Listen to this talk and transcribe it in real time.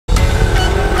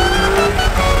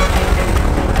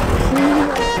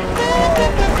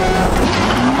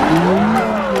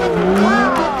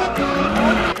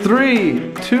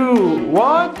2,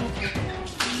 1.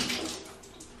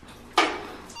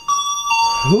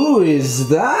 Who is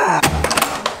that?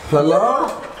 Hello?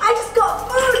 I just got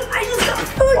food.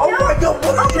 Oh yo. my God,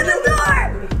 what Open the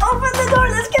door. Open the door.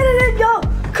 Let's get it in, yo.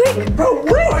 Quick. Bro,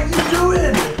 what are you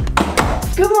doing?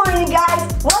 Good morning, guys.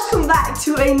 Welcome back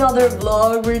to another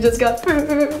vlog. We just got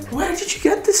food. Where did you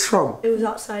get this from? It was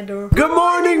outside door. Good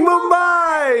morning,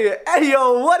 Mumbai! Hey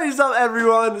yo, what is up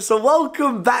everyone? So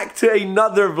welcome back to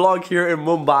another vlog here in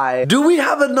Mumbai. Do we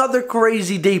have another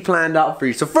crazy day planned out for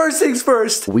you? So first things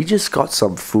first, we just got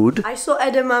some food. I saw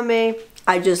edamame.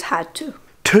 I just had to.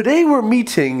 Today we're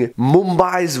meeting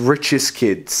Mumbai's richest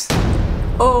kids.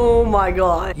 Oh my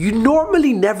God. You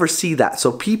normally never see that,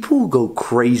 so people go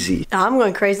crazy. I'm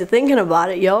going crazy thinking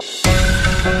about it, yo.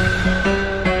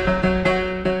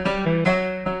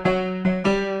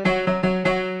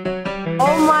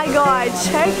 Oh my God,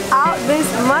 check out this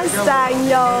Mustang,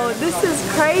 yo. This is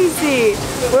crazy.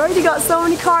 We already got so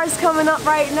many cars coming up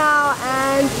right now,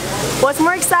 and what's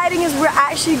more exciting is we're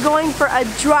actually going for a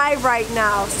drive right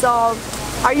now. So,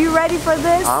 are you ready for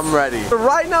this? I'm ready. So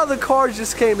right now the cars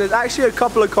just came. There's actually a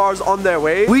couple of cars on their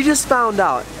way. We just found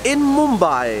out in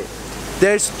Mumbai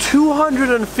there's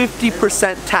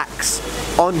 250% tax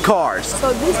on cars.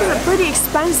 So this is a pretty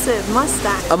expensive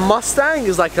Mustang. A Mustang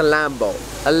is like a Lambo.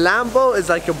 A Lambo is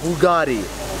like a Bugatti.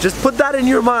 Just put that in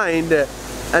your mind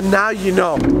and now you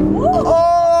know. Oh!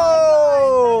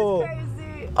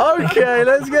 Okay,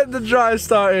 let's get the drive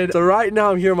started. So right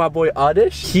now I'm here with my boy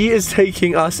Adish. He is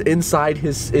taking us inside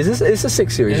his, it's a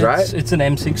 6 Series, right? It's an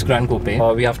M6 Grand Coupe.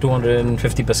 We have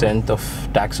 250% of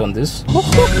tax on this. My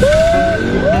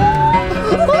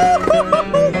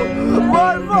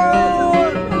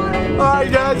phone! Alright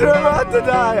guys, we're about to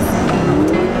die.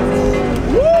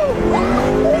 Woo! Woo!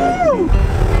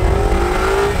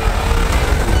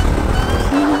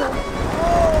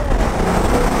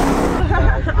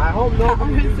 I hope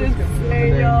nobody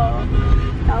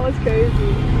That was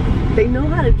crazy. They know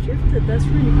how to drift it. That's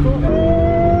really cool.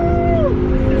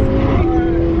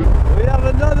 We have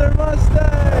another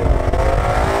Mustang.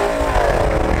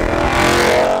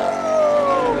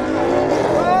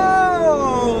 Whoa!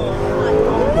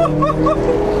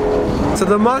 So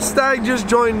the Mustang just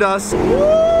joined us.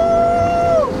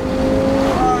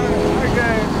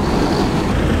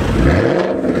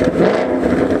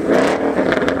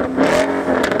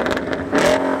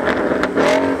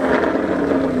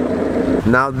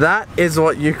 Now that is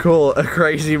what you call a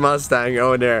crazy Mustang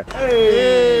owner.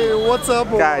 Hey, what's up?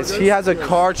 Guys, he has a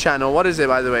car channel. What is it,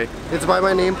 by the way? It's by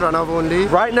my name, Pranav only.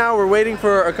 Right now, we're waiting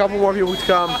for a couple more people to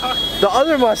come. The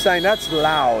other Mustang, that's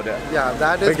loud. Yeah,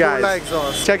 that is guys,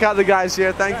 exhaust. check out the guys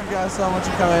here. Thank you guys so much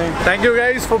for coming. Thank you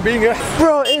guys for being here.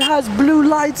 Bro, it has blue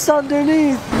lights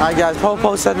underneath. Hi guys,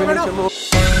 Popo said we need to move.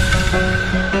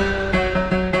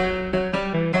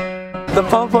 The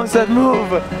Popo said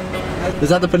move. Is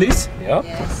that the police? Yeah.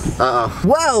 Yes.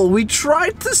 Well, we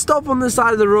tried to stop on the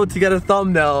side of the road to get a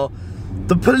thumbnail.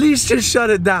 The police just shut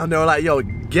it down. They were like, yo,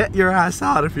 get your ass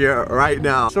out of here right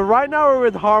now. So right now we're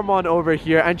with Harman over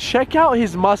here, and check out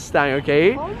his Mustang,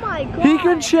 okay? Oh my God. He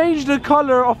can change the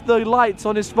color of the lights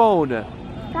on his phone.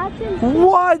 That's insane.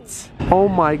 What? Oh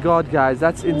my God, guys,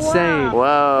 that's insane. Wow.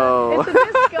 Whoa. It's a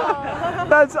disco.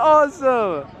 That's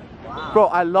awesome. Bro,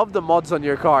 I love the mods on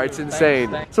your car. It's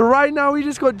insane. So right now we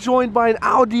just got joined by an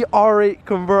Audi R8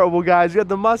 convertible, guys. We got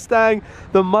the Mustang.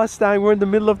 We're in the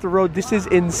middle of the road. This is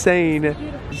insane.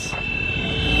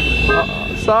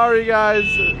 Sorry, guys.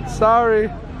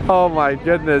 Sorry. Oh my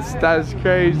goodness, that's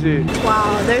crazy.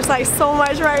 Wow, there's like so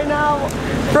much right now.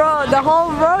 Bro, the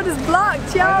whole road is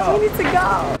blocked, yo. We need to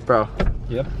go. Bro.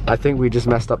 Yep. I think we just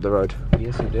messed up the road.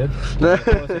 Yes, you did. I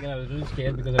was really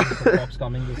scared because I was the cops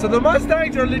coming. So the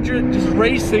Mustangs are literally just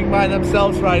racing by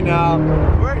themselves right now.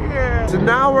 We're here. So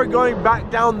now we're going back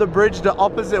down the bridge the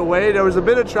opposite way. There was a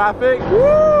bit of traffic.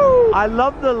 Woo! I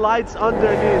love the lights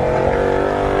underneath.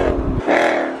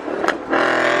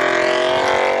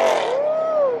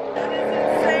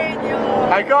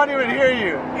 I can't even hear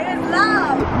you. It is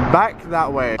loud. Back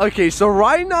that way. Okay, so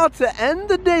right now to end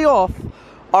the day off,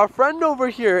 our friend over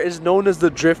here is known as the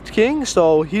Drift King,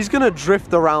 so he's gonna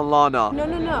drift around Lana. No.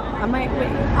 Wait.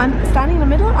 I'm standing in the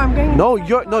middle, or I'm going. No,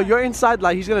 you're inside.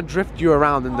 Like he's gonna drift you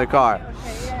around in the car. Okay,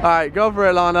 yeah. All right, go for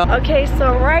it, Lana. Okay,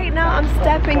 so right now I'm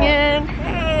stepping in.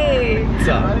 Hey,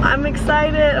 I'm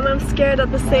excited and I'm scared at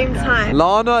the same time.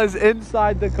 Lana is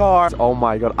inside the car. Oh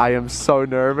my God, I am so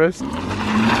nervous.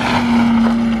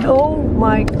 Oh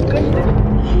my goodness,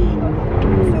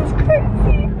 this is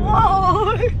crazy.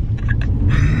 Whoa.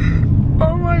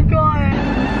 Oh my God.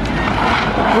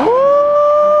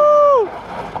 Woo!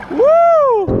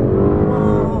 Woo!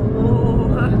 Whoa.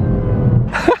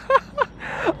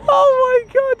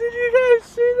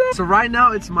 so right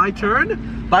now it's my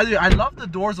turn. By the way, I love the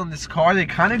doors on this car. They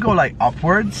kind of go like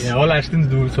upwards. Yeah, all Astons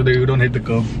do so that you don't hit the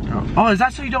curb. Oh, is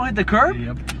that so you don't hit the curb?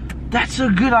 Yep. That's a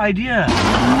good idea.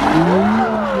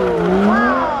 Wow.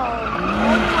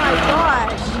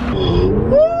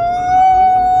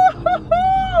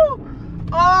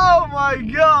 Oh my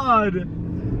god!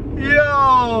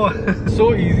 Yo!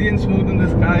 So easy and smooth in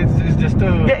this car. It's just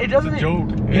a, Yeah, it doesn't. a joke.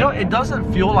 You know, it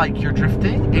doesn't feel like you're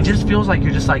drifting. It just feels like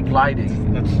you're just like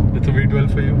gliding. That's a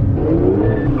V12 for you.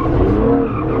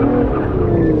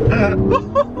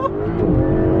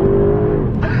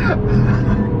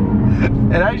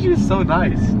 It actually is so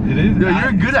nice. It is. Yo,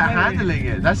 you're good at handling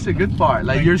it. That's the good part.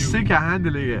 Like, you're sick at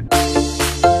handling it.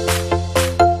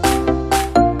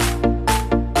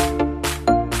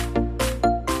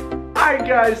 Alright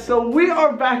guys, so we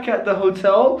are back at the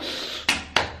hotel.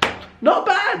 Not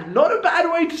bad, not a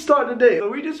bad way to start the day. So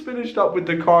we just finished up with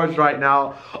the cars right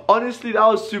now. Honestly, that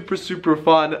was super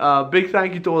fun. Big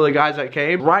thank you to all the guys that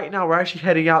came. Right now, we're actually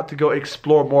heading out to go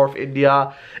explore more of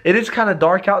India. It is kind of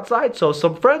dark outside, so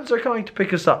some friends are coming to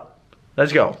pick us up.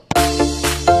 Let's go. So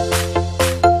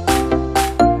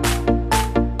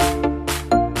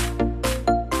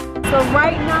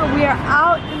right now we are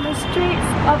out in the streets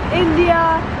of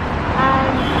India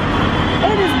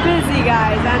and it is busy,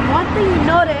 guys. And one thing you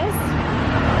notice,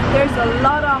 there's a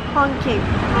lot of honking.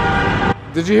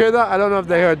 Did you hear that? I don't know if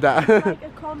they heard that. It's like a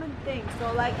common thing.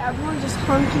 So like everyone's just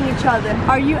honking each other.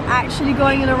 Are you actually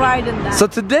going on a ride in that? So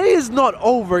today is not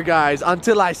over, guys,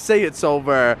 until I say it's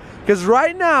over. Because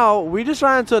right now, we just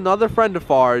ran into another friend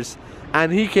of ours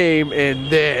and he came in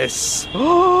this.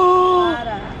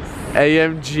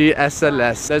 AMG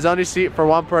SLS. There's only seat for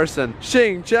one person.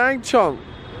 Xing Jiang Chong.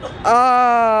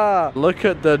 Ah, look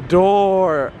at the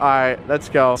door. Alright, let's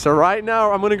go. So right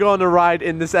now I'm gonna go on a ride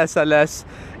in this SLS.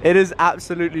 It is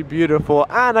absolutely beautiful.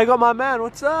 And I got my man.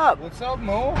 What's up? What's up,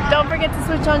 Mo? Don't forget to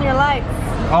switch on your lights.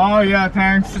 Oh yeah,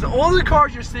 thanks. Because all the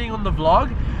cars you're seeing on the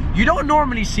vlog, you don't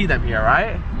normally see them here,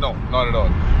 right? No, not at all.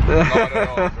 Not at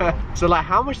all. Bro. So like,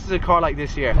 how much is a car like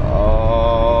this here?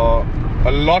 A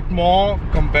lot more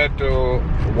compared to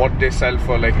what they sell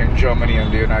for like in Germany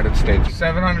and the United States.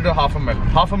 700 to half a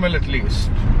mil at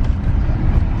least.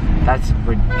 That's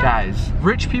guys.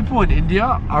 Rich people in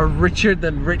India are richer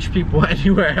than rich people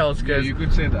anywhere else, Yeah, you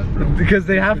could say that, bro. because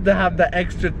they have to have the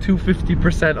extra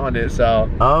 250% on it. So.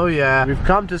 Oh yeah, we've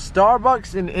come to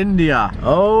Starbucks in India.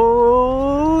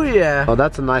 Oh yeah. Oh,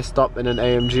 that's a nice stop in an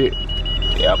AMG.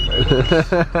 Yep.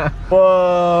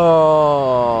 Whoa.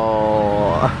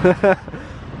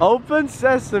 Open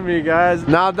sesame, guys.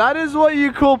 Now that is what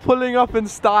you call pulling up in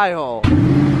style.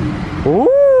 Ooh.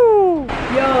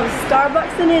 Yo,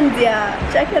 Starbucks in India.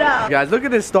 Check it out. Guys, look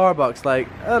at this Starbucks. Like,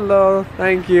 hello,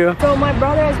 thank you. So my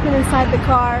brother has been inside the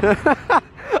car.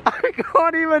 I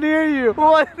can't even hear you.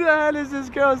 What the hell is this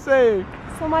girl saying?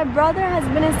 So my brother has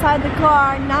been inside the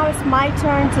car. Now it's my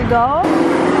turn to go.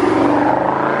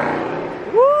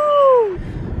 Woo!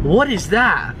 What is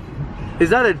that? Is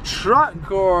that a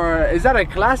truck or is that a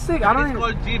classic? I don't even. It's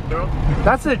called Jeep, bro.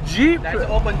 That's a Jeep? That's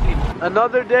an open Jeep.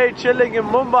 Another day chilling in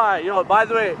Mumbai. Yo, by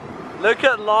the way, look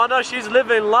at Lana, she's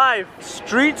living life.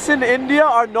 Streets in India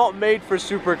are not made for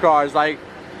supercars. Like,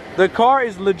 the car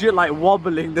is legit like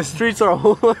wobbling. The streets are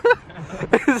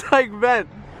it's like bent.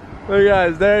 Look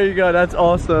guys, there you go, that's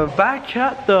awesome. Back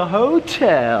at the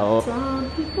hotel. Some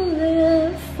people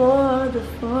live for the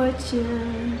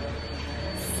fortune.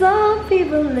 Some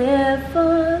people live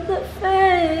for the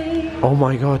fame. Oh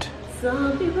my god.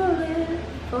 Some people live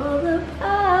for the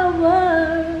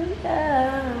power,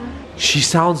 yeah. She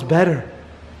sounds better.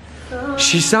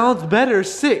 She sounds better,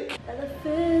 sick. And the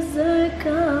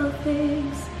physical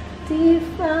things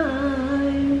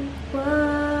define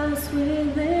what's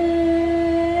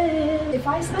within. If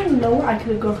I sang lower, I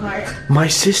could go higher. My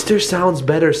sister sounds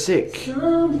better, sick.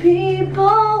 Some people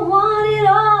want it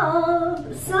all,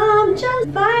 but some just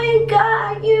thank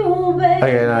God you, baby.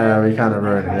 Okay, no, we kind of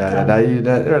ruined it.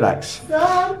 Relax.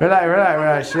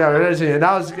 Relax. Yeah,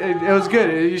 that was, it was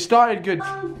good. You started good.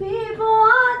 Some people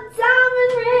want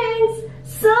diamond rings,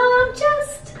 some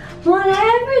just want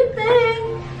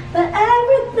everything, but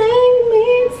everything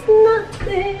means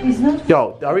nothing.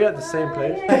 Yo, are we at the same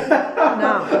place?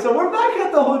 No. So we're back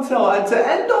at the hotel, and to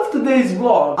end off today's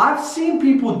vlog, I've seen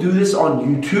people do this on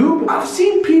YouTube. I've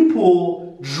seen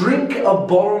people drink a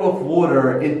bottle of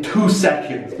water in 2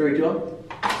 seconds. 3, 2, 1.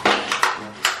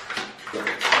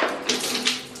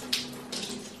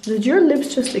 Did your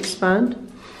lips just expand?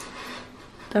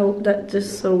 That's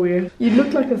just so weird. You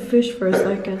looked like a fish for a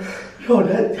second.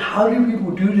 Yo, how do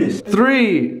people do this?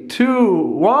 3, 2,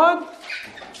 1.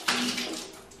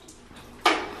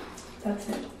 That's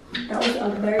it. That was a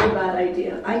very bad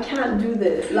idea. I can't do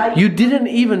this. Like, You didn't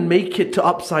even make it to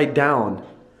upside down.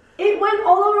 it went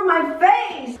all over my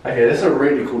face. Okay, this is a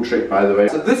really cool trick, by the way.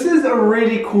 So this is a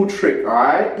really cool trick,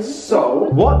 alright? So,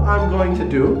 what I'm going to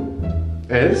do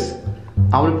is,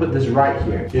 I'm gonna put this right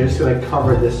here. You're just gonna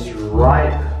cover this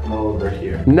right over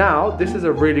here. Now, this is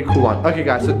a really cool one. Okay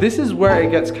guys, so this is where it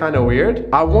gets kind of weird.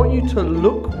 I want you to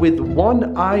look with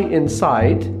one eye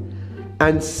inside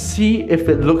and see if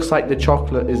it looks like the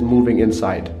chocolate is moving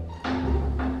inside.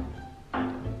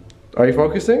 Are you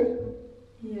focusing?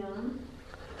 Yeah.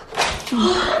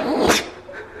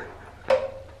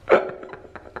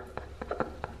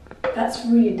 That's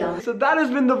really dumb. So that has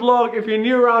been the vlog. If you're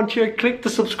new around here, click the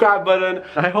subscribe button.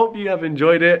 I hope you have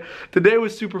enjoyed it. Today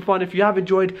was super fun. If you have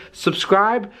enjoyed,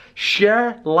 subscribe,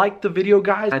 share, like the video,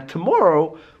 guys. And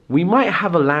tomorrow, we might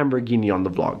have a Lamborghini on the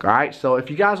vlog, all right? So if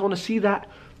you guys want to see that,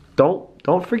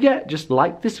 don't forget, just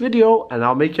like this video and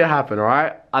I'll make it happen, all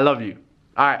right? I love you.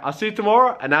 All right, I'll see you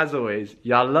tomorrow. And as always,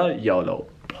 yalla YOLO.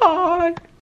 Bye.